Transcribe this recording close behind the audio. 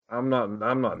I'm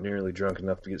not nearly drunk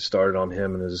enough to get started on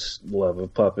him and his love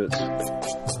of puppets.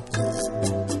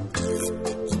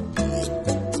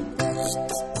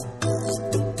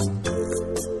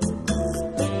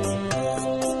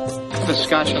 The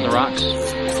scotch on the rocks,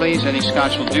 please. Any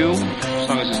scotch will do, as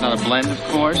long as it's not a blend, of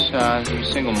course.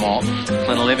 Single malt,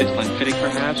 Glenlivet, Glenfiddich,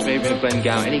 perhaps, maybe a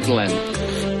Glengow, any Glen.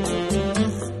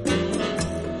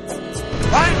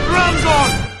 Right drums on!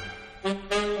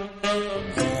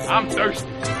 I'm thirsty.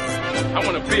 I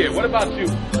want a beer. What about you?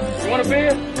 You want a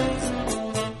beer?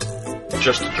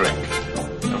 Just a drink.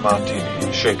 A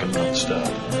martini, shaken, not stirred.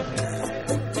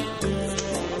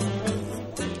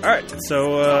 All right,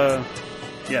 so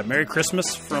Merry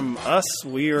Christmas from us.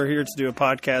 We are here to do a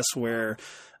podcast where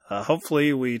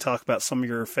hopefully we talk about some of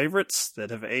your favorites that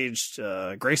have aged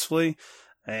gracefully,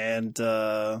 and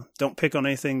don't pick on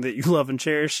anything that you love and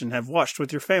cherish and have watched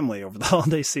with your family over the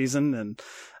holiday season. And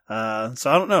so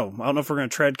I don't know if we're going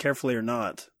to tread carefully or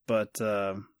not, but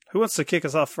who wants to kick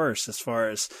us off first as far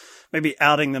as maybe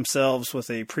outing themselves with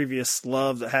a previous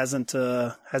love that hasn't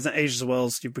aged as well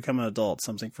as you've become an adult,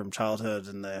 something from childhood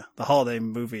and the holiday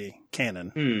movie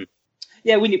canon?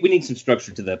 Yeah, we need some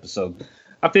structure to the episode.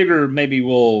 I figure maybe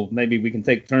we can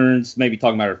take turns, maybe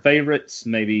talking about our favorites,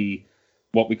 maybe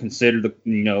what we consider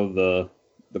the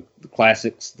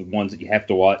classics, the ones that you have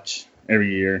to watch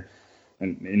every year,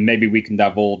 and maybe we can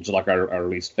divulge like our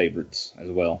least favorites as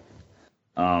well.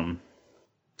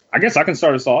 I guess I can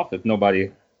start us off if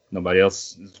nobody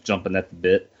else is jumping at the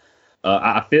bit.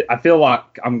 I feel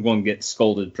like I'm going to get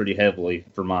scolded pretty heavily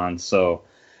for mine, so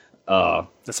that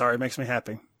already makes me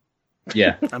happy.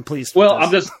 Yeah, I'm pleased. Well,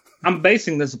 I'm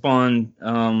basing this upon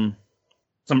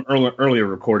some earlier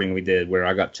recording we did where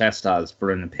I got chastised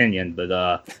for an opinion,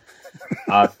 but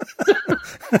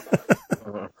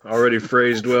already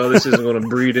phrased well. This isn't going to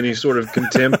breed any sort of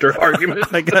contempt or argument.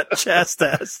 I got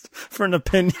chastised for an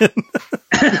opinion.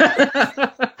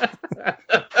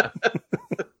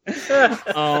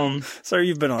 Sorry,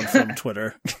 you've been on some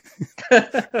Twitter.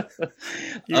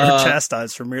 You were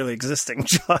chastised for merely existing,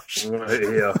 Josh.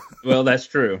 Yeah. Well, that's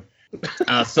true.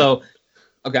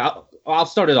 Okay, I'll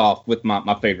start it off with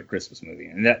my favorite Christmas movie,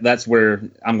 and that's where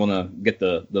I'm gonna get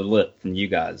the lip from you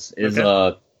guys. Is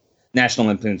okay. National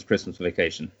Lampoon's Christmas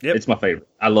Vacation. Yep. It's my favorite.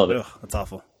 I love it. Ugh, that's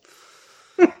awful.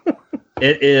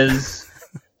 It is,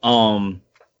 to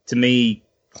me,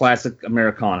 classic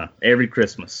Americana. Every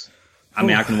Christmas. I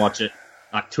mean, I can watch it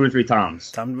like 2 or 3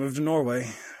 times. Time to move to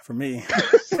Norway for me.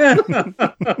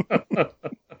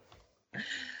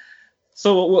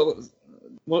 So,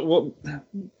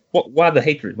 why the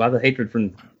hatred? Why the hatred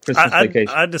from Christmas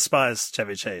Vacation? I despise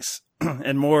Chevy Chase,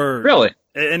 and more really,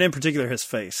 and in particular his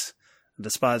face. I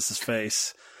despise his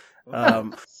face.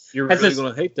 You're really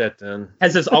going to hate that then.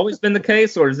 Has this always been the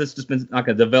case, or has this just been like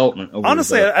a development?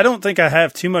 Honestly, I don't think I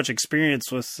have too much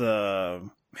experience with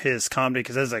his comedy,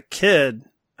 because as a kid,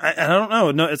 I don't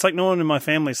know. No, it's like no one in my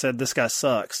family said this guy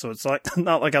sucks. So it's like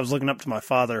not like I was looking up to my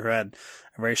father, who had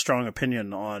a very strong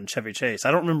opinion on Chevy Chase.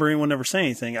 I don't remember anyone ever saying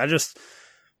anything. I just,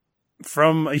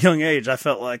 from a young age, I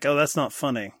felt like, oh, that's not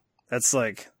funny. That's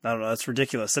like, I don't know, that's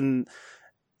ridiculous. And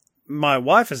my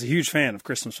wife is a huge fan of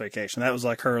Christmas Vacation. That was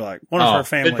like her, like one of her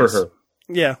families. Good for her.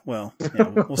 Yeah, well,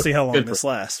 we'll see how long this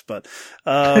lasts. But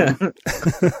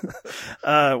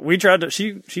we tried to.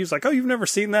 She was like, "Oh, you've never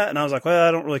seen that?" And I was like, "Well,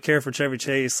 I don't really care for Chevy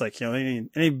Chase. Like,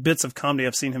 any bits of comedy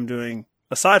I've seen him doing,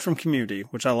 aside from Community,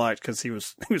 which I liked because he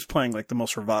was playing like the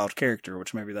most reviled character,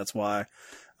 which maybe that's why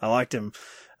I liked him.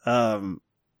 I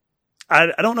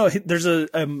don't know. There's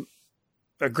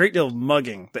a great deal of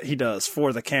mugging that he does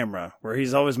for the camera, where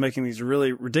he's always making these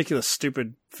really ridiculous,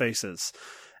 stupid faces.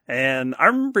 And I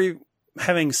remember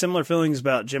having similar feelings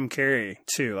about Jim Carrey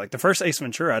too. Like the first Ace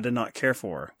Ventura, I did not care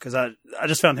for because I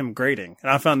just found him grating, and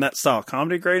I found that style of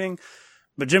comedy grating.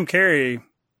 But Jim Carrey,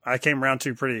 I came around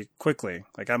to pretty quickly.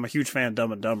 Like I'm a huge fan of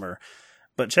Dumb and Dumber,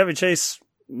 but Chevy Chase,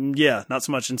 yeah, not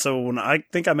so much. And so when I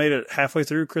think I made it halfway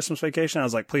through Christmas Vacation, I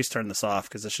was like, please turn this off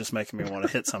because it's just making me want to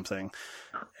hit something.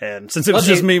 And since it was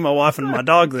just me, my wife, and my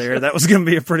dog there, that was going to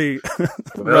be a pretty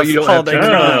rough you don't holiday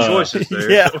have choices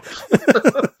there. Yeah.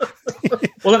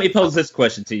 Well, let me pose this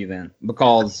question to you then,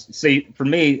 because see, for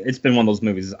me, it's been one of those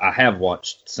movies I have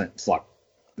watched since like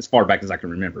as far back as I can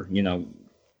remember.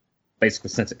 Basically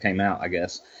since it came out, I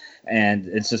guess, and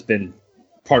it's just been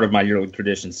part of my yearly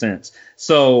tradition since.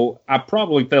 So I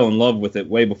probably fell in love with it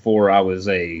way before I was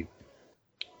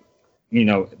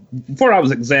before I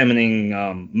was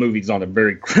examining movies on a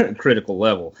very critical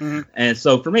level. Mm-hmm. And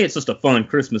so for me, it's just a fun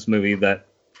Christmas movie that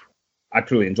I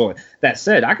truly enjoy. That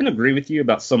said, I can agree with you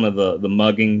about some of the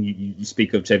mugging you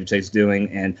speak of Chevy Chase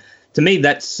doing. And to me,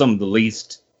 that's some of the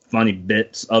least funny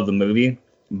bits of the movie,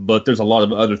 but there's a lot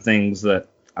of other things that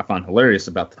I find hilarious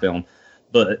about the film.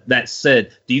 But that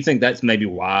said, do you think that's maybe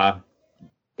why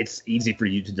it's easy for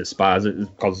you to despise it, is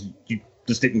because you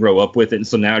just didn't grow up with it, and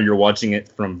so now you're watching it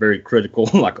from very critical,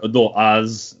 like adult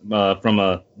eyes, from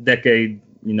a decade,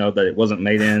 that it wasn't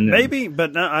made in? Maybe,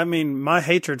 but no, I mean, my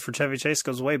hatred for Chevy Chase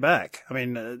goes way back. I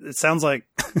mean, it sounds like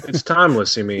It's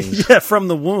timeless, he means. yeah, from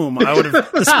the womb, I would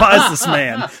have despised this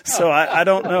man. So I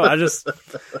don't know. I just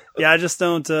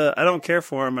don't. I don't care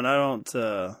for him, and I don't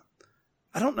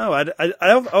know.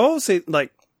 I always say,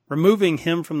 like, removing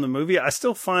him from the movie, I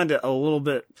still find it a little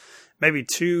bit maybe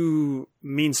too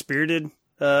mean-spirited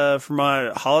for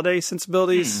my holiday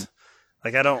sensibilities.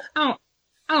 Like, I don't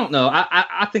know.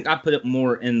 I think I put it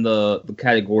more in the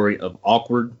category of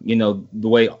awkward. The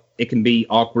way it can be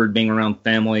awkward being around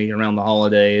family around the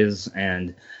holidays,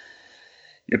 and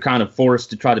you're kind of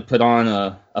forced to try to put on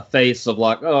a face of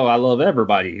like, oh, I love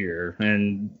everybody here,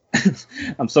 and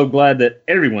I'm so glad that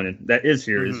everyone that is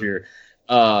here is here.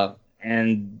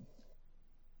 And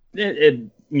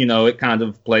it kind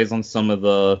of plays on some of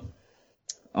the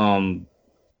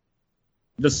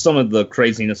just some of the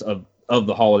craziness of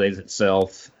the holidays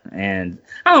itself. And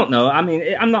I don't know. I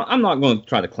mean, I'm not going to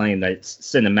try to claim that it's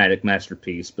cinematic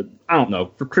masterpiece, but I don't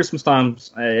know. For Christmas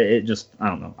times, I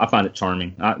don't know. I find it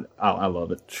charming. I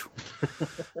love it.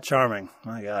 Charming.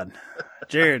 My God.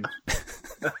 Jared,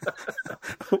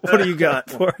 what do you got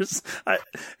for us?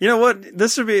 You know what?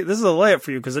 This is a layup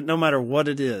for you, because no matter what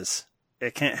it is,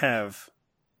 it can't have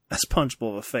as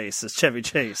punchable of a face as Chevy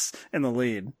Chase in the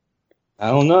lead. I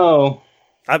don't know.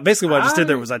 Basically, what I just did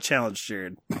there was I challenged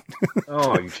Jared.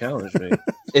 Oh, you challenged me.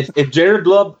 If Jared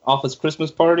loved Office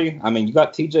Christmas Party, I mean, you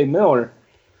got T.J. Miller,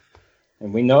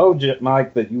 and we know,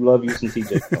 Mike, that you love using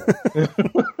T.J. Miller.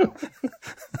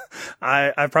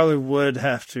 I probably would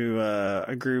have to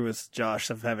agree with Josh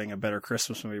of having a better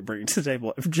Christmas movie bringing to the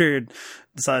table if Jared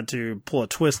decided to pull a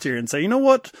twist here and say, you know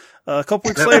what, a couple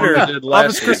weeks later,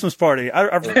 Office Christmas Party.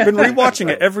 I've been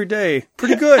rewatching it every day.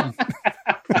 Pretty good.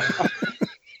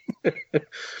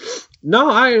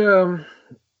 No,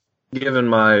 given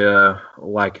my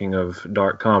liking of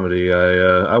dark comedy,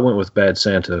 I went with Bad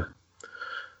Santa.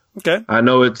 Okay. I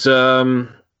know it's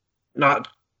not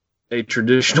a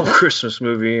traditional Christmas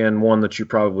movie, and one that you're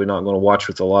probably not going to watch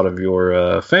with a lot of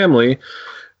your family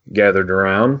gathered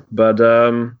around. But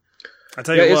I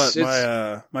tell you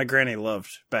what, my granny loved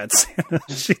Bad Santa.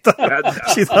 she thought it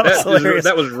was hilarious.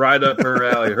 That was right up her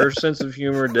alley. Her sense of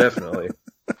humor, definitely.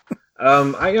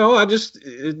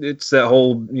 It's that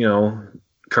whole,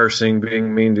 cursing,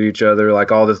 being mean to each other,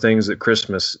 like all the things that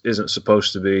Christmas isn't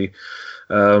supposed to be.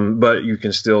 But you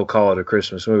can still call it a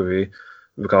Christmas movie,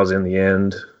 because in the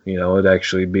end, it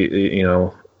actually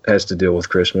has to deal with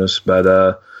Christmas. But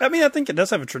I mean, I think it does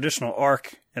have a traditional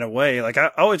arc in a way. Like, I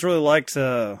always really liked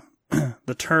the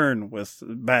turn with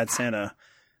Bad Santa,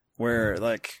 where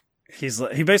like he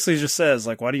basically just says,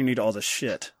 like, why do you need all this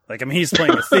shit? Like, I mean, he's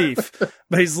playing a thief,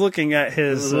 but he's looking at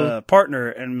his partner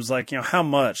and was like, how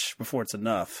much before it's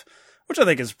enough? Which I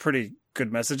think is a pretty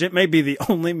good message. It may be the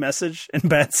only message in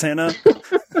Bad Santa,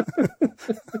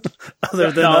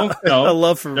 other than a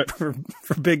love for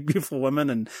big, beautiful women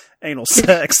and anal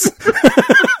sex.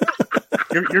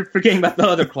 You're forgetting about the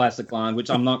other classic line, which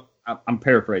I'm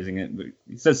paraphrasing it, but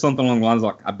he says something along the lines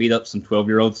like, I beat up some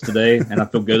 12-year-olds today, and I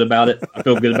feel good about it. I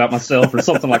feel good about myself, or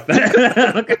something like that.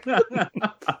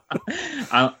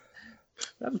 That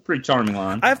was a pretty charming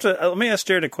line. Let me ask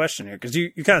Jared a question here, because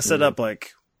you kind of set up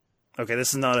like, okay, this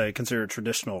is not considered a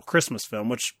traditional Christmas film,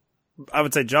 which I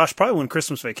would say, Josh, probably when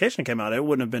Christmas Vacation came out, it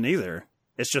wouldn't have been either.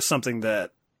 It's just something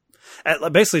that,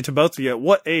 basically to both of you, at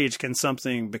what age can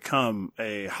something become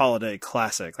a holiday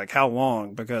classic? Like, how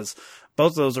long? Because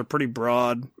both of those are pretty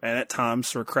broad and at times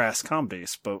sort of crass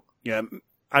comedies. But yeah,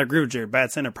 I agree with Jared.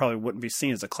 Bad Santa probably wouldn't be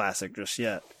seen as a classic just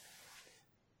yet.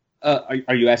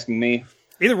 Are you asking me?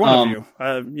 Either one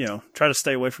of you. Try to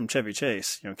stay away from Chevy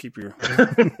Chase. Keep your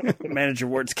manage your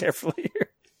words carefully here.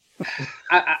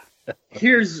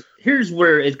 Here's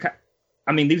where it.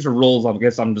 I mean, these are roles I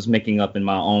guess I'm just making up in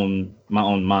my own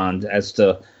mind as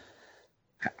to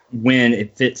when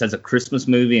it fits as a Christmas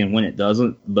movie and when it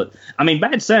doesn't. But I mean,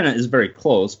 Bad Santa is very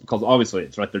close, because obviously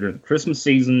it's right there during the Christmas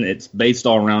season. It's based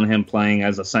all around him playing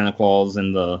as a Santa Claus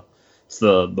in the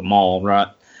mall, right?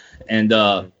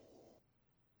 And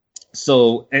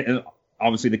so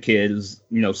obviously the kid is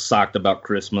psyched about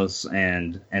Christmas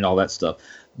and all that stuff.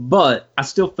 But I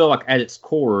still feel like at its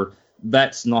core,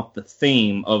 that's not the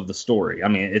theme of the story. I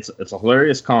mean, it's a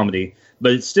hilarious comedy,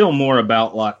 but it's still more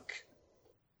about like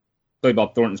Billy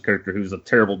Bob Thornton's character, who's a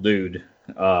terrible dude,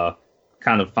 kind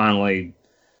of finally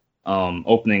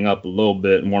opening up a little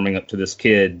bit and warming up to this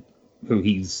kid who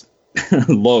he's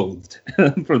loathed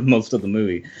for most of the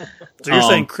movie. So you're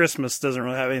saying Christmas doesn't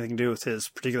really have anything to do with his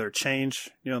particular change?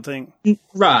 You don't think?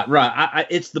 Right.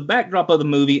 It's the backdrop of the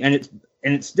movie, and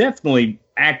it's definitely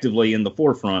actively in the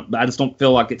forefront, but I just don't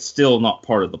feel like it's still not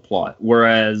part of the plot.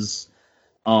 Whereas,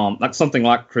 like something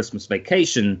like Christmas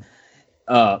Vacation,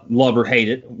 love or hate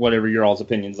it, whatever your all's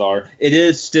opinions are, it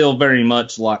is still very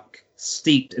much like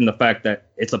steeped in the fact that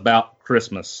it's about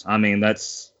Christmas. I mean,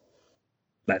 that's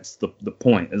the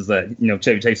point, is that, you know,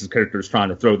 Chevy Chase's character is trying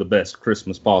to throw the best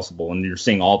Christmas possible, and you're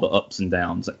seeing all the ups and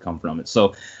downs that come from it.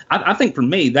 So I think for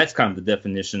me, that's kind of the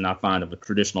definition I find of a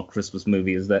traditional Christmas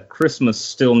movie, is that Christmas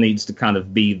still needs to kind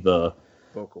of be the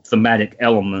thematic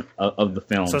element of the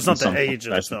film. So it's not the age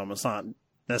of the film. It's not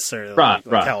necessarily right.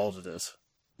 how old it is.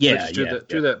 Yeah,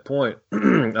 to that point,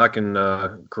 I can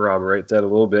corroborate that a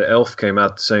little bit. Elf came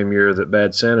out the same year that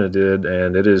Bad Santa did,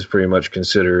 and it is pretty much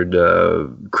considered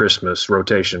Christmas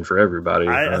rotation for everybody.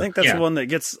 I think that's the one that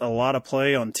gets a lot of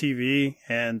play on TV.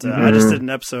 And I just did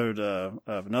an episode of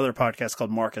another podcast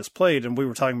called Mark Has Played, and we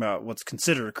were talking about what's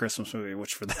considered a Christmas movie,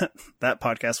 which for that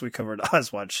podcast we covered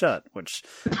Eyes Wide Shut, which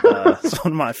is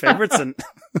one of my favorites. And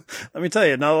let me tell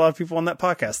you, not a lot of people on that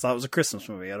podcast thought it was a Christmas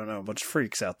movie. I don't know, a bunch of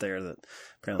freaks out there that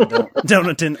apparently don't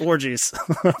attend orgies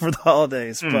for the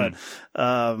holidays. But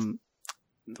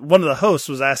one of the hosts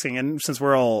was asking, and since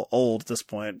we're all old at this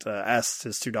point, asked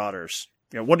his two daughters,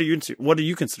 you know, what do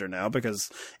you consider now?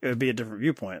 Because it would be a different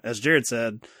viewpoint. As Jared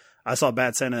said, I saw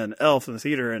Bad Santa and Elf in the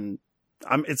theater, and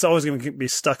it's always going to be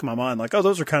stuck in my mind, like, oh,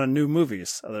 those are kind of new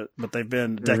movies, but they've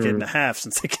been a decade and a half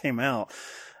since they came out.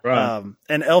 Right.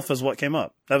 And Elf is what came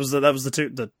up. That was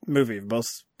the movie.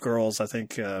 Both girls, I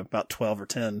think, about 12 or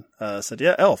 10, said,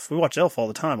 yeah, Elf. We watch Elf all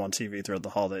the time on TV throughout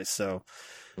the holidays. So,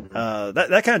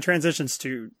 that kind of transitions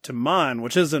to mine,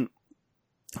 which it's not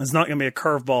going to be a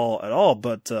curveball at all,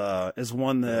 but, is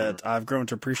one that I've grown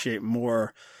to appreciate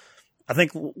more. I think,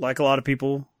 like a lot of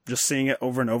people, just seeing it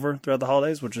over and over throughout the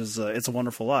holidays, which is It's a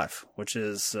Wonderful Life, which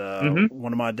is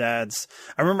one of my dad's.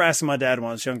 I remember asking my dad when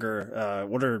I was younger,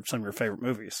 what are some of your favorite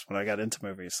movies when I got into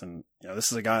movies? And, you know,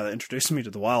 this is a guy that introduced me to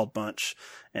The Wild Bunch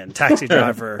and Taxi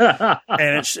Driver.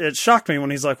 And it shocked me when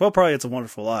he's like, well, probably It's a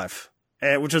Wonderful Life.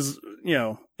 And, which is, you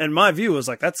know, in my view, was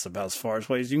like, that's about as far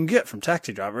away as you can get from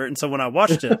Taxi Driver. And so when I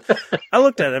watched it, I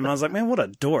looked at him and I was like, man, what a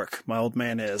dork my old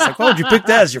man is. Like, why would you pick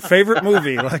that as your favorite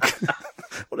movie? Like,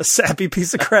 what a sappy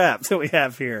piece of crap that we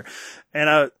have here. And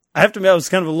I have to admit, I was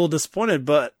kind of a little disappointed,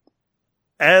 but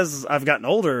as I've gotten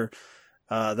older,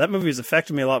 that movie has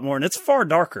affected me a lot more, and it's far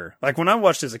darker. Like, when I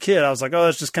watched it as a kid, I was like, oh,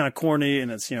 it's just kind of corny,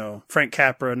 and it's, you know, Frank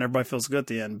Capra, and everybody feels good at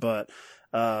the end. But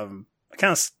I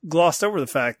kind of glossed over the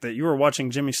fact that you were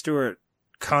watching Jimmy Stewart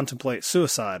contemplate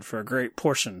suicide for a great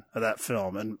portion of that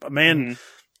film. And, man,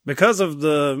 because of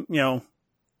the, you know,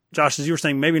 Josh, as you were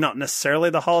saying, maybe not necessarily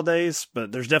the holidays,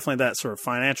 but there's definitely that sort of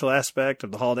financial aspect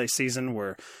of the holiday season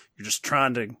where you're just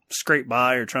trying to scrape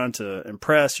by, you're trying to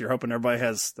impress, you're hoping everybody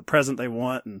has the present they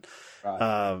want. And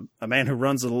a man who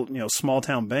runs a small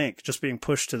town bank just being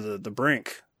pushed to the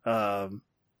brink. I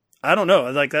don't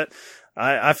know, like that.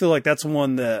 I feel like that's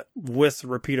one that, with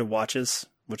repeated watches,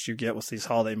 which you get with these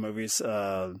holiday movies,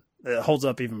 it holds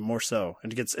up even more so.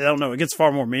 And it gets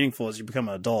far more meaningful as you become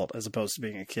an adult as opposed to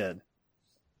being a kid.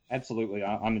 Absolutely,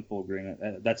 I'm in full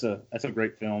agreement. That's a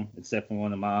great film. It's definitely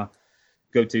one of my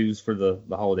go-tos for the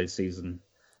holiday season.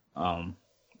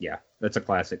 Yeah, that's a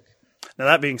classic. Now,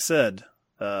 that being said,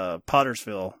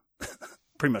 Pottersville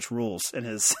pretty much rules in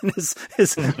his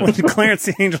when Clarence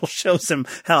the Angel shows him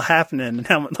how happening and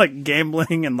how like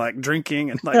gambling and like drinking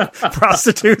and like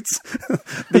prostitutes.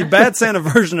 The Bad Santa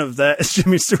version of that is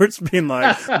Jimmy Stewart's being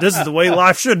like, "This is the way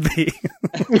life should be."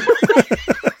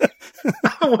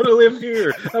 I want to live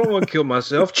here. I don't want to kill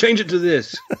myself. Change it to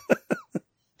this.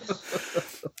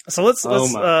 So let's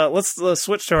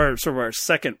switch to our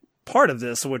second part of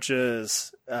this, which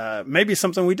is maybe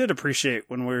something we did appreciate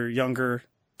when we were younger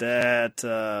that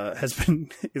has been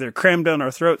either crammed down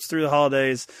our throats through the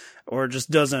holidays or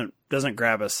just doesn't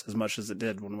grab us as much as it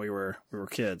did when we were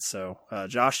kids. So,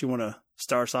 Josh, you want to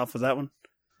start us off with that one?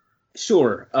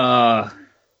 Sure.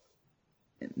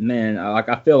 Man,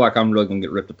 I feel like I'm really gonna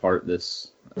get ripped apart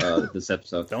this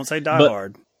episode. Don't say Die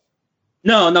Hard.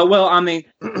 No. Well, I mean,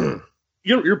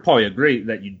 you'll probably agree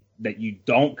that you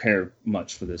don't care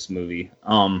much for this movie.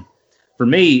 For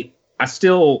me, I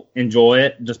still enjoy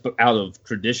it just out of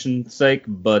tradition's sake,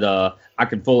 but I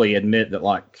can fully admit that,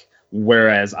 like,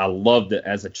 whereas I loved it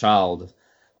as a child,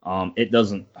 it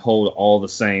doesn't hold all the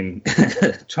same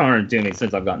charm to me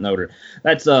since I've gotten older.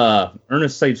 That's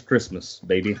Ernest Saves Christmas,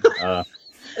 baby.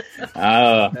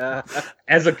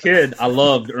 As a kid, I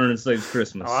loved Ernest Saves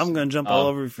Christmas. Oh, I'm going to jump all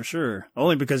over you for sure.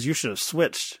 Only because you should have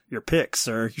switched your picks,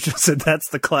 sir. You should have said that's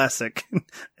the classic.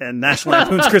 And National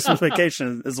Lampoon's Christmas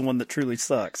Vacation is the one that truly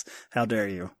sucks. How dare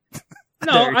you?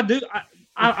 No, I do.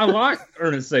 I like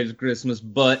Ernest Saves Christmas,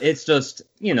 but it's just,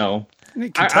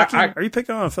 Kentucky? Are you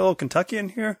picking on a fellow Kentuckian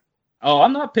here? Oh,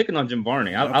 I'm not picking on Jim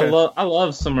Varney. I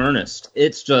love some Ernest.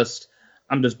 It's just,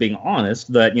 I'm just being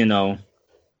honest that,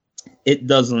 it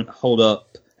doesn't hold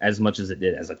up as much as it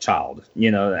did as a child.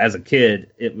 As a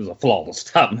kid, it was a flawless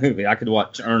top movie. I could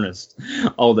watch Ernest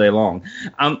all day long.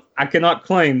 I cannot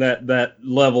claim that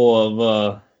level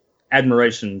of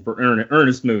admiration for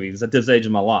Ernest movies at this age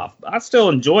of my life. I still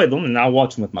enjoy them, and I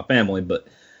watch them with my family, but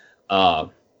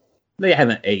they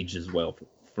haven't aged as well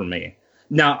for me.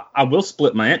 Now, I will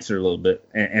split my answer a little bit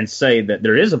and say that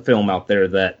there is a film out there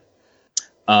that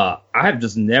I have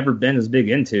just never been as big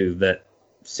into that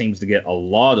seems to get a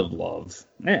lot of love.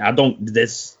 I don't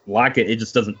dislike it. It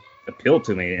just doesn't appeal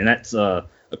to me, and that's A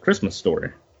Christmas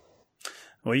Story.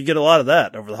 Well, you get a lot of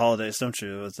that over the holidays, don't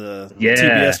you? With the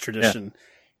TBS tradition.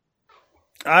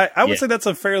 Yeah. I would say that's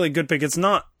a fairly good pick. It's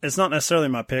not necessarily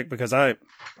my pick because I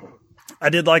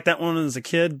did like that one as a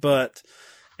kid, but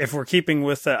if we're keeping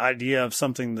with the idea of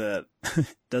something that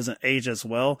doesn't age as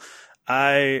well,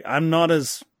 I'm not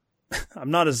as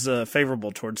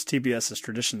favorable towards TBS's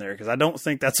tradition there because I don't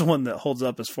think that's one that holds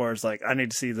up as far as like I need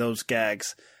to see those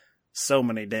gags so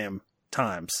many damn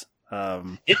times.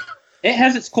 It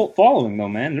has its cult following though,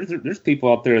 man. There's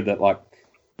people out there that like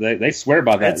they swear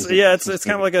by that. It's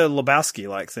kind of like a Lebowski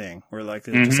like thing where like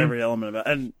just every element of it,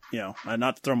 and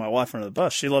not to throw my wife under the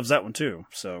bus, she loves that one too.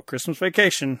 So Christmas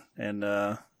Vacation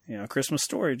and Christmas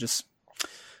Story, just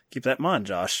keep that in mind,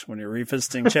 Josh, when you're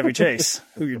revisiting Chevy Chase,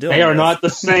 who you're dealing with. They are not the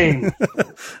same.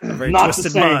 A very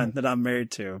twisted mind that I'm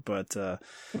married to. But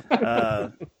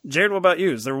Jared, what about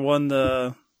you? Is there one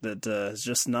that is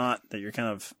just not, that you're kind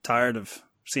of tired of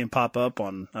seeing pop up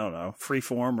on, I don't know,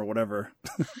 Freeform or whatever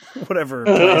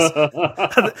place?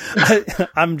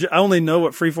 I only know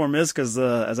what Freeform is because,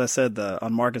 as I said,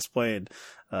 on Marcus Played,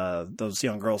 those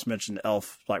young girls mentioned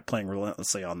Elf like playing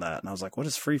relentlessly on that, and I was like, "What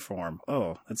is Freeform?"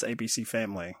 Oh, it's ABC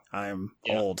Family. I am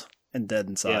old and dead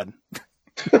inside.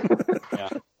 Yeah.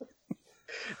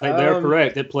 They're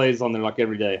correct. It plays on there like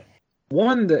every day.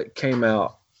 One that came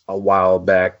out a while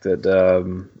back that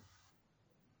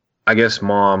I guess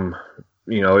Mom,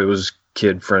 it was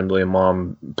kid friendly, and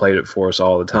Mom played it for us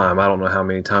all the time. I don't know how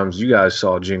many times you guys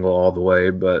saw Jingle All the Way,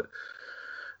 but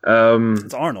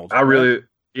it's Arnold. Arnold.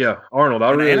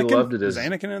 I really loved it. Is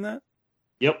Anakin in that?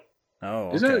 Yep.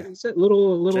 Oh, okay. Is that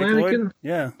little Jake Anakin? Lloyd?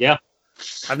 Yeah. Yeah.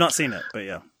 I've not seen it, but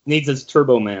yeah. Needs his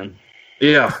Turbo Man.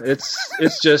 Yeah,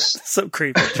 it's just so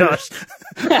creepy, Josh.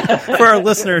 For our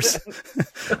listeners,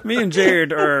 me and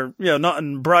Jared are, not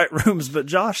in bright rooms, but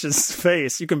Josh's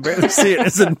face, you can barely see it.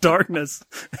 It's in darkness,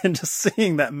 and just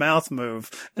seeing that mouth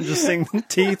move and just seeing the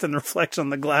teeth and reflection on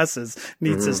the glasses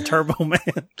needs his Turbo Man.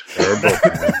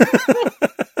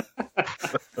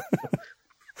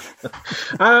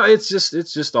 It's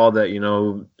just all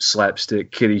that,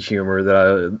 slapstick kitty humor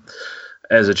that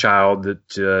as a child that,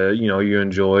 you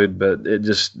enjoyed, but it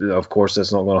just, of course,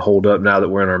 that's not going to hold up now that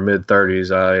we're in our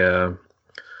mid-30s.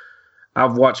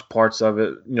 I've watched parts of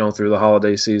it, through the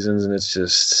holiday seasons, and it's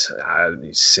just,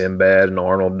 Sinbad and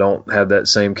Arnold don't have that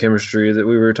same chemistry that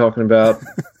we were talking about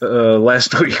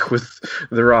last week with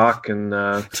The Rock and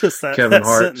Kevin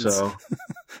Hart. Sentence. So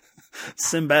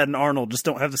Sinbad and Arnold just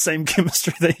don't have the same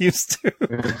chemistry they used to.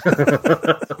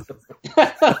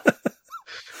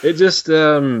 It just,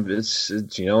 it's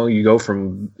you go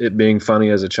from it being funny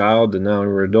as a child to now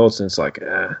we're adults, and it's like,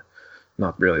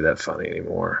 not really that funny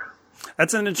anymore.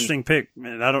 That's an interesting pick,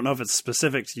 and I don't know if it's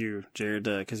specific to you, Jared,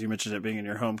 because you mentioned it being in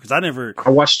your home. Because I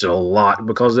watched it a lot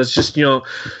because that's just,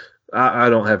 I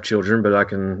don't have children, but I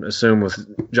can assume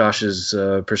with Josh's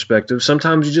perspective,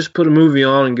 sometimes you just put a movie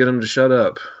on and get them to shut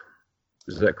up.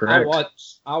 Is that correct?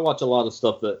 I watch a lot of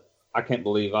stuff that I can't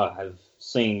believe I have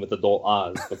seen with adult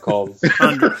eyes because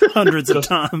hundreds of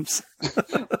times,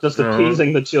 just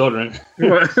appeasing the children.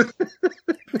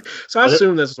 So I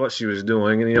assume that's what she was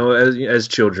doing, and as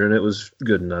children, it was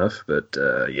good enough. But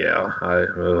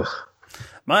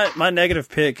my negative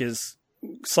pick is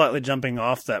slightly jumping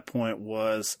off that point.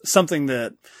 Was something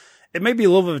that it may be a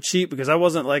little bit of a cheat because I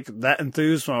wasn't like that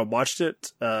enthused when I watched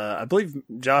it. I believe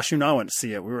Josh, you and I went to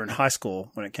see it. We were in high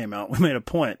school when it came out. We made a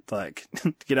point like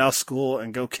to get out of school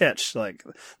and go catch like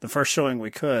the first showing we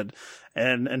could.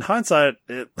 And in hindsight,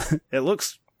 it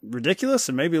looks ridiculous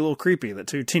and maybe a little creepy that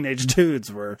two teenage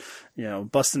dudes were,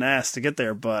 busting ass to get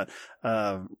there. But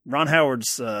Ron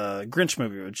Howard's Grinch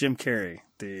movie with Jim Carrey,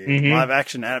 the live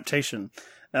action adaptation.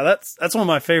 Now that's one of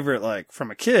my favorite, like from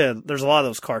a kid, there's a lot of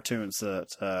those cartoons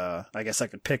that, I guess I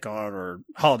could pick on or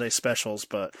holiday specials,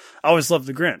 but I always loved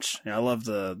the Grinch. I love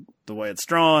the way it's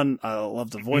drawn. I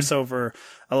love the voiceover.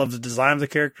 I love the design of the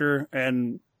character.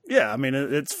 And yeah, I mean,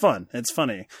 it's fun. It's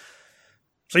funny.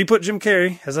 So you put Jim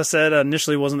Carrey, as I said,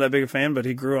 initially wasn't that big a fan, but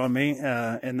he grew on me,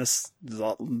 in this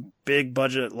big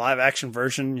budget live action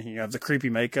version. You have the creepy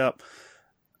makeup.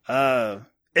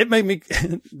 It made me,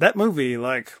 that movie,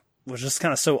 like, was just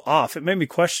kind of so off. It made me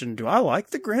question, do I like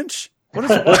the Grinch? What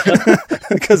is it?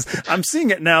 Because I'm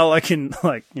seeing it now, like in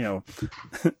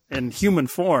human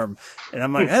form. And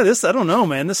I'm like, hey, I don't know,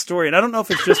 man, this story. And I don't know if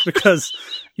it's just because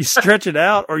you stretch it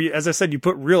out or as I said, you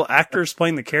put real actors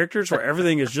playing the characters where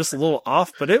everything is just a little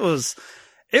off, but it was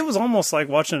almost like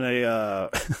watching a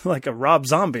Rob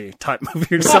Zombie type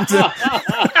movie or something.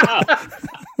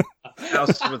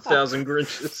 House of a Thousand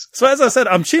Grinches. So as I said,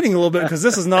 I'm cheating a little bit because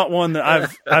this is not one that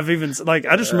I've even, like,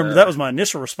 I just remember that was my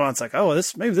initial response. Like, oh,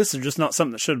 maybe this is just not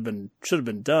something that should have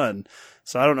been done.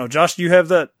 So I don't know. Josh, do you have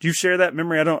that? Do you share that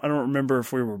memory? I don't remember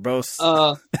if we were both,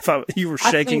 you were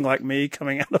shaking like me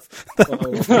coming out of.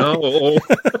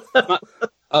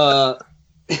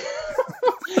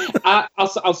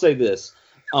 I'll say this.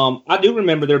 I do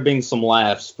remember there being some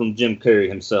laughs from Jim Carrey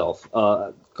himself.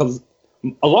 Cause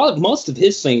most of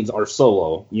his scenes are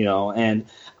solo, and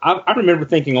I remember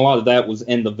thinking a lot of that was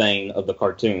in the vein of the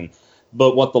cartoon.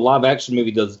 But what the live action movie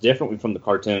does differently from the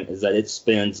cartoon is that it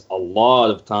spends a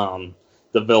lot of time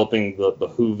developing the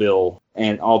Whoville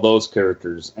and all those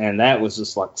characters. And that was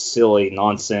just like silly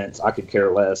nonsense. I could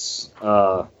care less.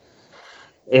 That's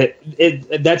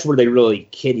where they really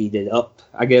kiddied it up,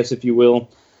 I guess, if you will.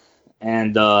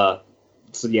 And,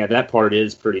 so yeah, that part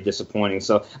is pretty disappointing.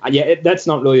 So that's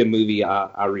not really a movie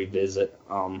I revisit.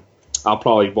 I'll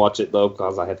probably watch it though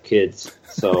because I have kids.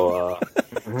 So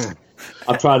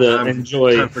I'll try to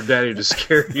enjoy. Time for Daddy to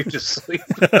scare you to sleep.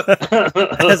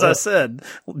 As I said,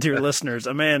 dear listeners,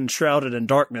 a man shrouded in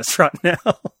darkness right now.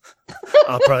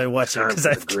 I'll probably watch it because I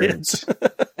have kids.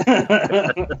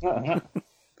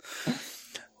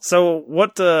 So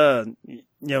what? The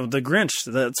Grinch.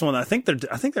 That's one. I think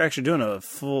they're actually doing a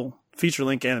full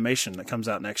feature-length animation that comes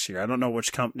out next year. I don't know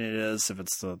which company it is, if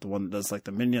it's the one that does like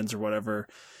the Minions or whatever.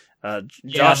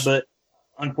 Josh, but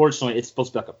unfortunately, it's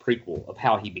supposed to be like a prequel of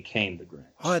how he became the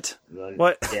Grinch.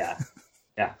 What? Yeah.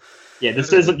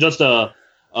 This isn't just a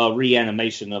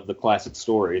reanimation of the classic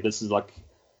story. This is like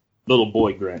little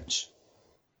boy Grinch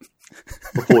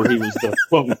before he was the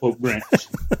quote-unquote Grinch.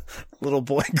 Little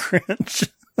boy Grinch.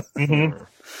 Mm-hmm.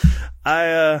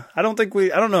 I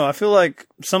don't know. I feel like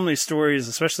some of these stories,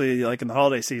 especially like in the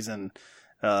holiday season,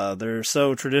 they're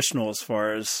so traditional as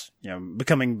far as,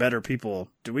 becoming better people.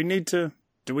 Do we need the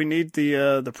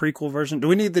prequel version? Do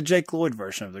we need the Jake Lloyd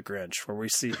version of the Grinch where we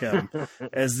see him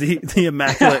as the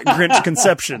immaculate Grinch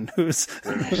conception who's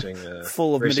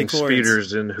full of racing midichlorians?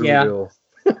 Speeders in Whoville.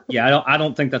 Yeah, I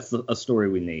don't think that's a story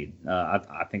we need.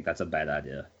 I think that's a bad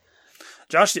idea.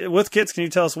 Josh, with kids, can you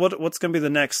tell us what's going to be the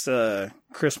next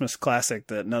Christmas classic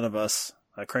that none of us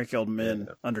cranky old men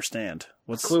understand?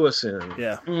 Clue us in.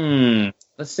 Yeah.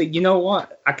 Let's see. You know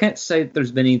what? I can't say that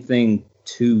there's been anything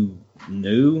too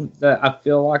new that I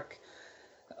feel like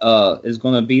is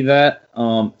going to be that.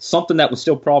 Something that was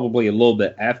still probably a little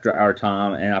bit after our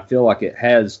time, and I feel like it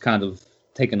has kind of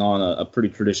taken on a pretty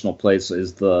traditional place,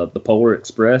 is the Polar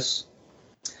Express.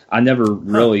 I never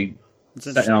really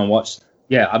sat down and watched.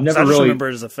 Yeah, I've never really remember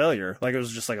it as a failure. Like it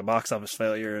was just like a box office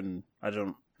failure, and that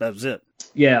was it.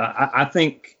 Yeah, I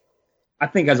think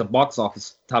as a box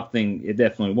office type thing, it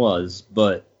definitely was.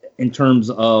 But in terms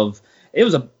of, it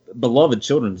was a beloved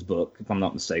children's book, if I'm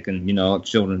not mistaken.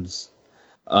 Children's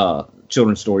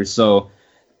stories. So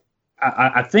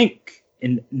I think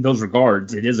in those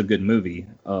regards, it is a good movie.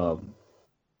 I've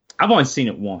only seen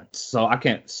it once, so I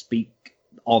can't speak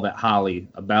all that highly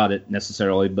about it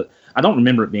necessarily, but I don't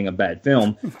remember it being a bad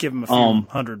film. Give them a few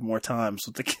hundred more times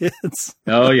with the kids.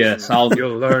 Oh yes,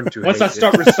 you'll learn to. Once I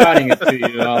start reciting it to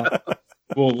you,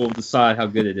 we'll decide how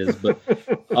good it is. But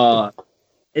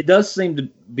it does seem to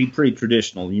be pretty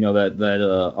traditional.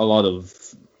 That a lot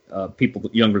of people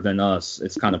younger than us,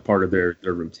 it's kind of part of their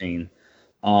routine.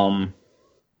 I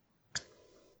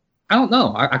don't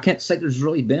know. I can't say there's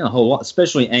really been a whole lot,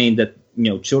 especially aimed at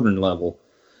children level.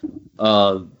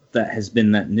 That has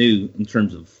been that new in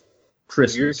terms of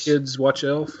Christmas. Do your kids watch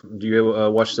Elf? Do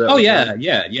you watch that? Oh yeah.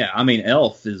 I mean,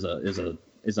 Elf is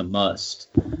a must.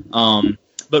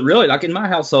 But really, like in my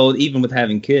household, even with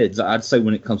having kids, I'd say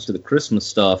when it comes to the Christmas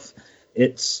stuff,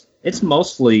 it's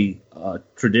mostly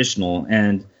traditional,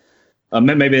 and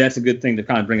maybe that's a good thing to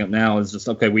kind of bring up now. Is just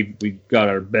okay, we got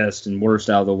our best and worst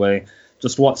out of the way.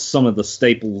 Just what's some of the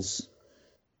staples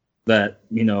that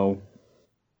even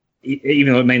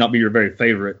though it may not be your very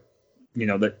favorite,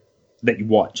 that you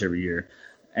watch every year.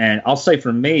 And I'll say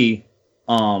for me,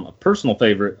 a personal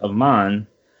favorite of mine,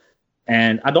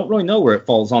 and I don't really know where it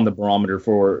falls on the barometer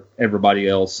for everybody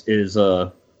else, is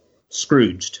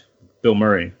Scrooged, Bill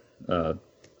Murray,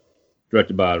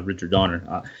 directed by Richard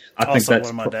Donner. I think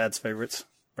that's one of my dad's favorites.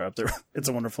 Right up there. It's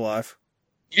a Wonderful Life.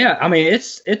 Yeah, I mean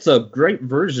it's a great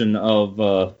version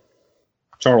of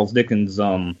Charles Dickens'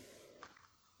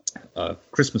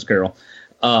 Christmas Carol.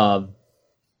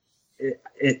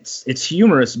 It's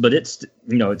humorous, but it's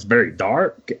very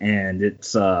dark, and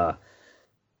it's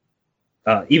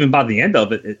even by the end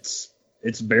of it,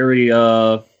 it's very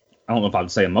I don't know if I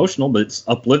would say emotional, but it's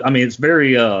uplift. I mean, it's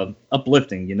very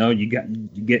uplifting. You get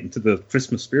into the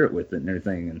Christmas spirit with it and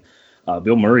everything. And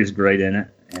Bill Murray's great in it.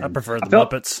 And I prefer the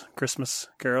Muppets Christmas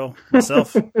Carol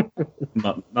myself.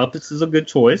 Muppets is a good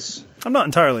choice. I'm not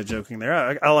entirely joking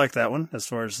there. I like that one as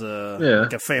far as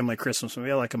like a family Christmas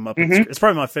movie. I like a Muppets. Mm-hmm. It's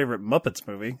probably my favorite Muppets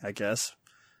movie, I guess.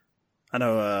 I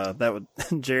know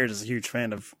Jared is a huge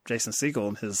fan of Jason Segel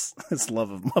and his love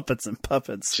of Muppets and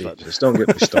puppets. Jesus, don't get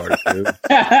me started, dude.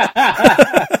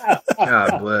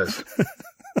 God bless.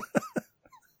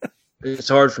 It's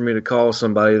hard for me to call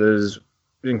somebody that is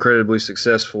incredibly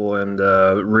successful and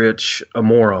rich a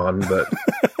moron, but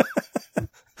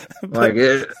like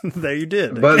it. There you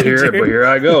did. But here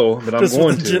I go. But I'm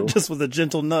going to just with a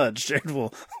gentle nudge. Jared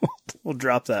will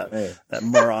drop that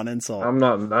moron insult. I'm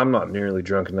not nearly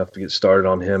drunk enough to get started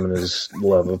on him and his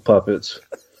love of puppets.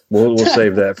 We'll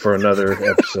save that for another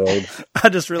episode. I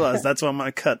just realized that's why I'm going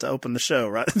to cut to open the show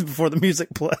right before the music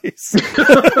plays.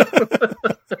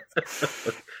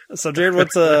 So, Jared,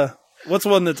 what's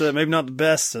one that's maybe not the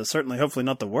best, certainly, hopefully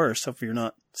not the worst. Hopefully you're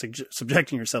not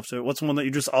subjecting yourself to it. What's one that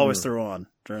you just always throw on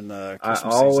during the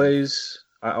Christmas season?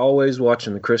 I always watch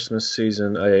in the Christmas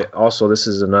season. Also, this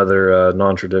is another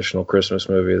non-traditional Christmas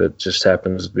movie that just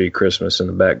happens to be Christmas in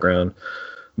the background.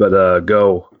 But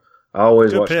Go. I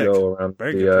always watch Go around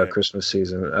the Christmas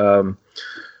season.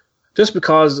 Just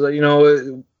because,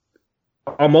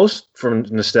 almost for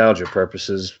nostalgia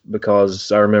purposes,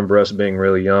 because I remember us being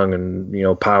really young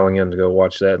and, piling in to go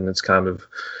watch that. And it's kind of,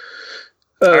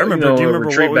 I remember, do you remember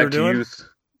what we were doing youth.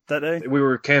 That day? We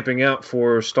were camping out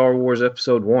for Star Wars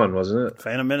Episode 1, wasn't it?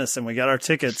 Phantom Menace, and we got our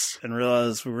tickets and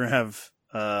realized we were going to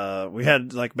have, we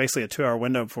had like basically a 2-hour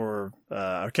window for,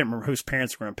 I can't remember whose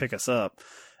parents were going to pick us up.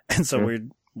 And so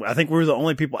I think we were the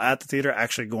only people at the theater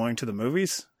actually going to the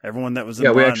movies. Everyone that was in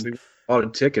line. We actually bought a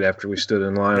ticket after we stood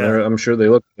in line. Yeah. I'm sure they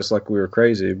looked at us like we were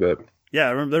crazy, but yeah, I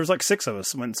remember there was like 6 of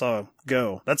us went and saw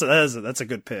Go. That's a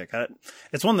good pick.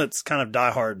 It's one that's kind of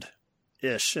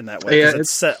diehard-ish in that way. Yeah,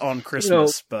 it's set on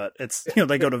Christmas, but it's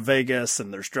they go to Vegas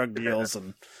and there's drug deals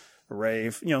and a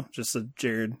rave. Just a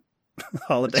Jared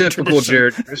holiday typical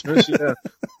tradition. Jared Christmas. Yeah.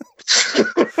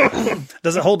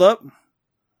 Does it hold up?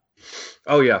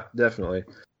 Oh yeah, definitely.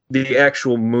 The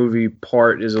actual movie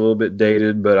part is a little bit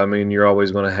dated, but I mean, you're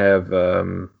always going to have,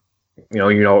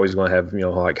 you're always going to have,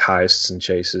 like heists and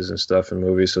chases and stuff in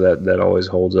movies, so that always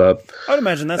holds up. I would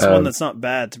imagine that's one that's not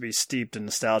bad to be steeped in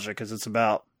nostalgia because it's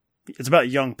about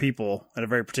young people at a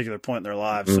very particular point in their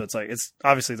lives. Mm-hmm. So it's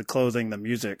obviously the clothing, the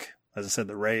music, as I said,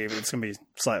 the rave. It's going to be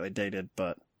slightly dated,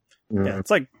 but yeah, it's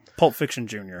like Pulp Fiction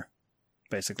Jr.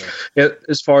 Basically. Yeah,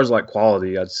 as far as like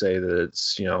quality, I'd say that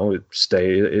it's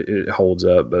it holds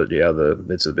up, but yeah,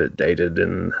 it's a bit dated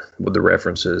and with the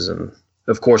references, and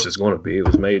of course it's going to be. It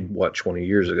was made 20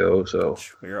 years ago, so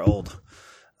you're old.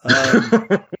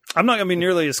 I'm not going to be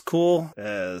nearly as cool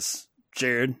as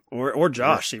Jared or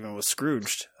Josh even with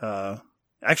Scrooged.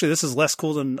 Actually, this is less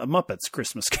cool than a Muppets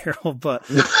Christmas Carol, but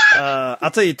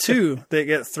I'll tell you two that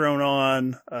get thrown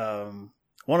on.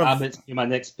 I bet you're my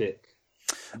next pick.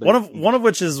 One of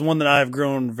which is one that I've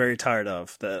grown very tired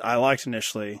of, that I liked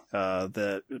initially,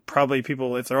 that probably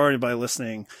people, if there are anybody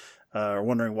listening, are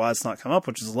wondering why it's not come up,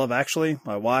 which is Love Actually.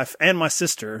 My wife and my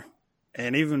sister,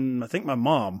 and even I think my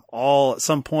mom, all at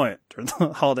some point during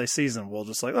the holiday season will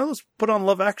just like, let's put on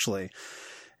Love Actually.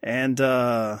 And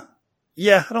I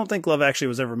don't think Love Actually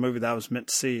was ever a movie that I was meant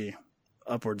to see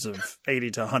upwards of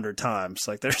 80 to 100 times.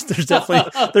 Like there's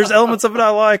definitely there's elements of it I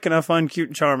like and I find cute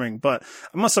and charming, but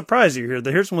I must surprise you here.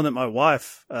 Here's one that my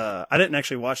wife I didn't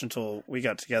actually watch until we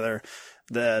got together,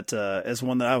 that is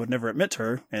one that I would never admit to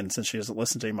her, and since she doesn't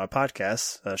listen to my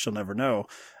podcasts, she'll never know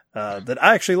that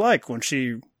I actually like when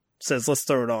she says, let's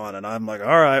throw it on. And I'm like,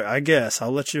 all right, I guess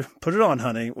I'll let you put it on,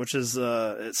 honey, which is,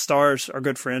 it stars our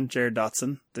good friend, Jared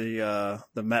Dotson, the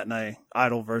matinee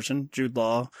idol version, Jude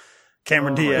Law,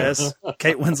 Cameron Diaz,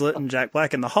 Kate Winslet, and Jack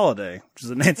Black in The Holiday, which is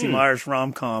a Nancy Meyers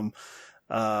rom-com.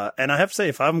 And I have to say,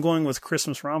 if I'm going with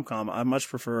Christmas rom-com, I much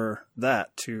prefer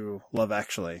that to Love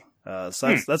Actually.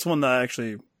 So that's one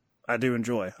that I do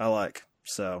enjoy. I like.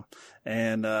 So,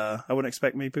 and I wouldn't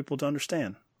expect many people to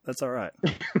understand. That's all right.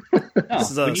 This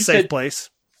is a safe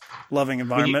place, loving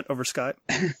environment over Skype.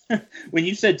 When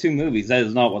you said 2 movies, that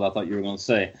is not what I thought you were going to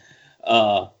say.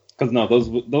 Because no,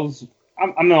 those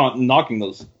I'm not knocking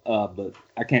those, but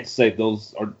I can't say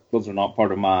those are not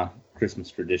part of my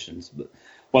Christmas traditions. But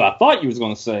what I thought you was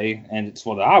going to say, and it's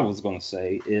what I was going to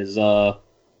say, is the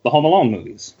Home Alone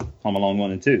movies, Home Alone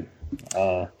 1 and 2.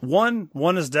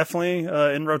 One is definitely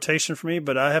in rotation for me,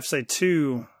 but I have to say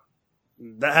 2.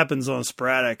 That happens on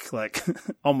sporadic, like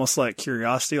almost like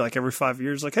curiosity, like every 5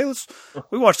 years. Like, hey,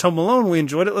 we watched Home Alone, we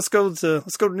enjoyed it. Let's go to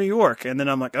New York, and then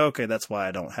I'm like, okay, that's why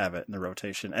I don't have it in the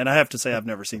rotation. And I have to say, I've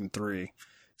never seen 3,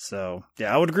 so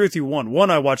yeah, I would agree with you. One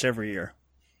I watch every year.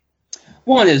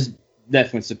 1 is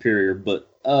definitely superior, but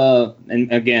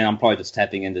and again, I'm probably just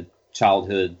tapping into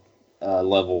childhood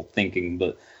level thinking,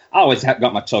 but I always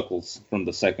got my chuckles from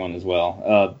the second one as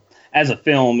well. As a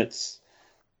film, it's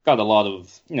got a lot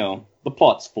of, the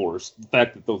plot's forced. The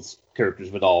fact that those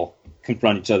characters would all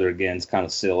confront each other again is kind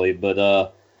of silly, but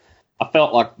I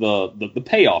felt like the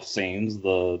payoff scenes,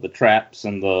 the traps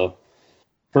and the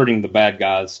hurting the bad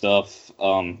guys stuff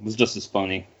was just as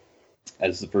funny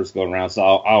as the first go around, so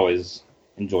I always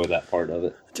enjoy that part of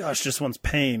it. Josh just wants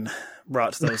pain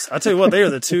brought to those. I tell you what, they are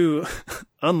the 2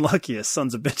 unluckiest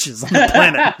sons of bitches on the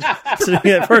planet. So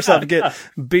yeah, first off, to get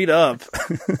beat up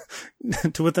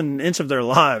to within an inch of their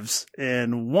lives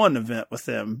in one event with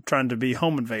them trying to be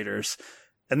home invaders,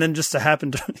 and then just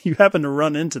you happen to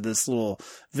run into this little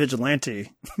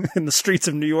vigilante in the streets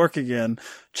of New York again,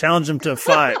 challenge him to a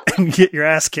fight, and get your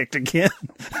ass kicked again.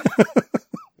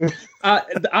 I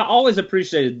always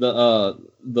appreciated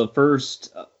the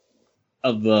first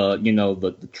of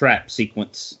the trap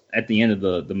sequence at the end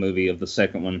of the movie of the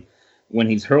second one when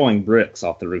he's hurling bricks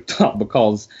off the rooftop,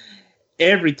 because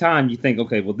every time you think,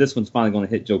 okay, well, this one's finally going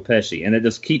to hit Joe Pesci, and it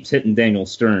just keeps hitting Daniel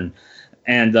Stern.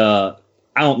 And I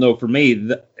don't know, for me,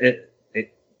 it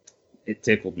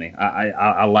tickled me.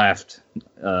 I laughed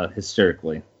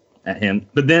hysterically at him.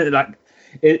 But then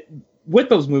with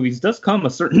those movies does come a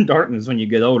certain darkness when you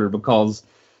get older, because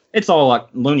it's all like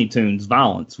Looney Tunes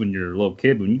violence when you're a little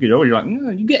kid. When you get older, you're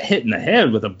like, you get hit in the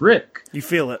head with a brick. You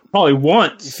feel it. Probably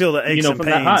once. You feel the aches and from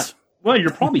pains. That height. Well,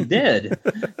 you're probably dead.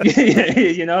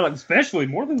 Like especially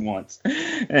more than once.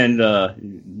 And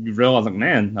you realize, like,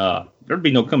 man, there'd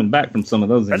be no coming back from some of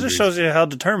those injuries. That just shows you how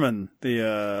determined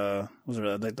the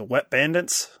wet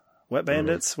bandits. Wet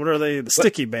bandits? What are they? The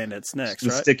sticky bandits next,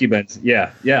 right? Sticky bandits,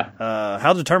 yeah.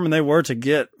 How determined they were to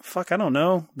get, I don't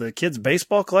know, the kid's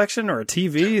baseball collection or a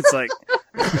TV. It's like,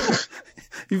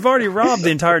 you've already robbed the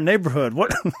entire neighborhood.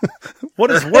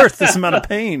 What is worth this amount of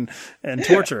pain and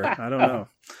torture? I don't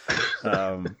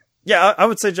know. Yeah, I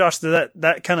would say, Josh,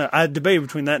 that kind of, I debated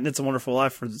between that and It's a Wonderful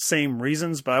Life for the same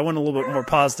reasons, but I went a little bit more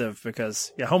positive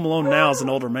because, Home Alone now as an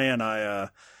older man, I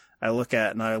look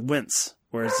at and I wince.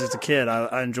 Whereas as a kid,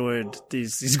 I enjoyed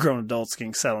these grown adults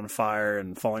getting set on fire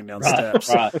and falling down steps.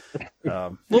 Right.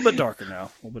 A little bit darker now.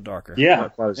 A little bit darker. Yeah.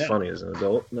 Not quite as funny as an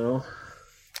adult, no.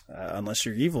 Unless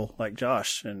you're evil like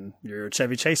Josh and you're a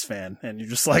Chevy Chase fan and you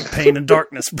just like pain and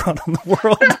darkness brought on the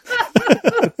world.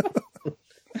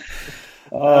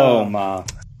 Oh, my.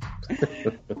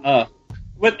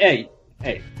 But hey,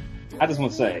 I just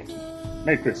want to say,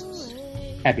 Merry Christmas.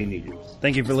 Happy New Year.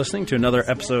 Thank you for listening to another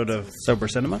episode of Sober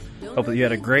Cinema. Hope that you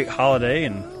had a great holiday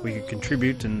and we could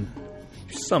contribute in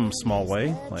some small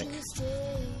way. Like,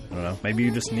 I don't know, maybe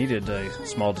you just needed a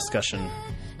small discussion,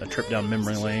 a trip down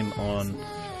memory lane on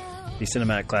the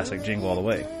cinematic classic Jingle All the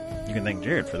Way. You can thank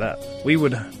Jared for that. We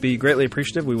would be greatly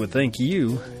appreciative. We would thank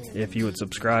you if you would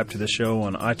subscribe to the show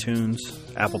on iTunes,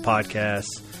 Apple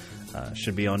Podcasts,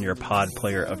 should be on your pod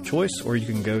player of choice, or you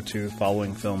can go to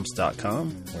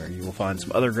followingfilms.com where you will find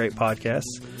some other great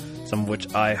podcasts, some of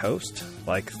which I host,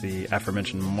 like the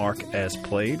aforementioned Mark as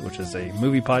Played, which is a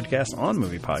movie podcast on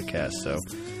movie podcasts. So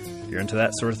if you're into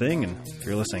that sort of thing, and if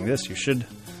you're listening to this, you should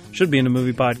be into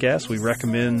movie podcasts. We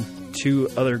recommend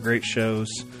 2 other great shows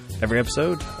every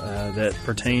episode that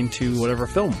pertain to whatever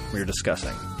film we're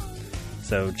discussing.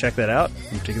 So check that out,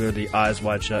 in particular the Eyes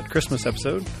Wide Shut Christmas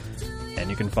episode. And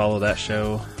you can follow that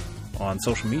show on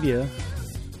social media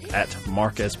at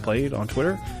Mark as Played on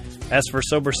Twitter. As for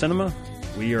Sober Cinema,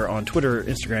 we are on Twitter,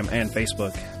 Instagram, and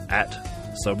Facebook at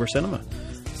Sober Cinema.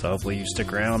 So hopefully you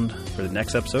stick around for the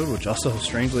next episode, which also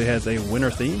strangely has a winter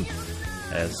theme,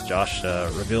 as Josh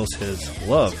reveals his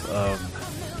love of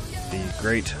the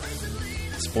great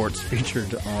sports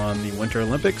featured on the Winter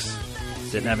Olympics.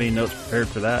 Didn't have any notes prepared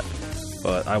for that,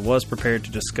 but I was prepared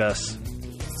to discuss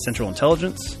Central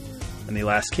Intelligence and The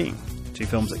Last King, 2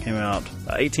 films that came out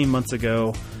 18 months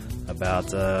ago about,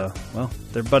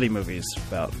 they're buddy movies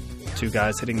about 2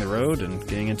 guys hitting the road and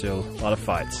getting into a lot of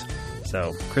fights.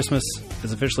 So Christmas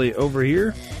is officially over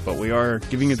here, but we are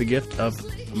giving you the gift of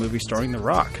a movie starring The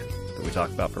Rock that we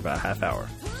talked about for about a half hour.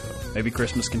 So maybe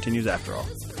Christmas continues after all.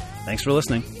 Thanks for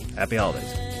listening. Happy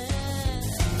holidays.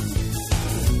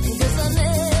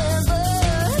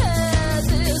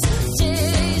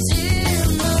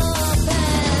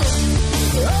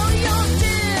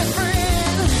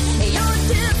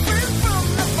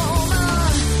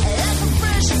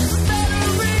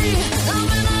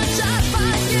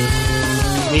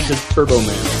 Need this Turbo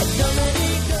Man.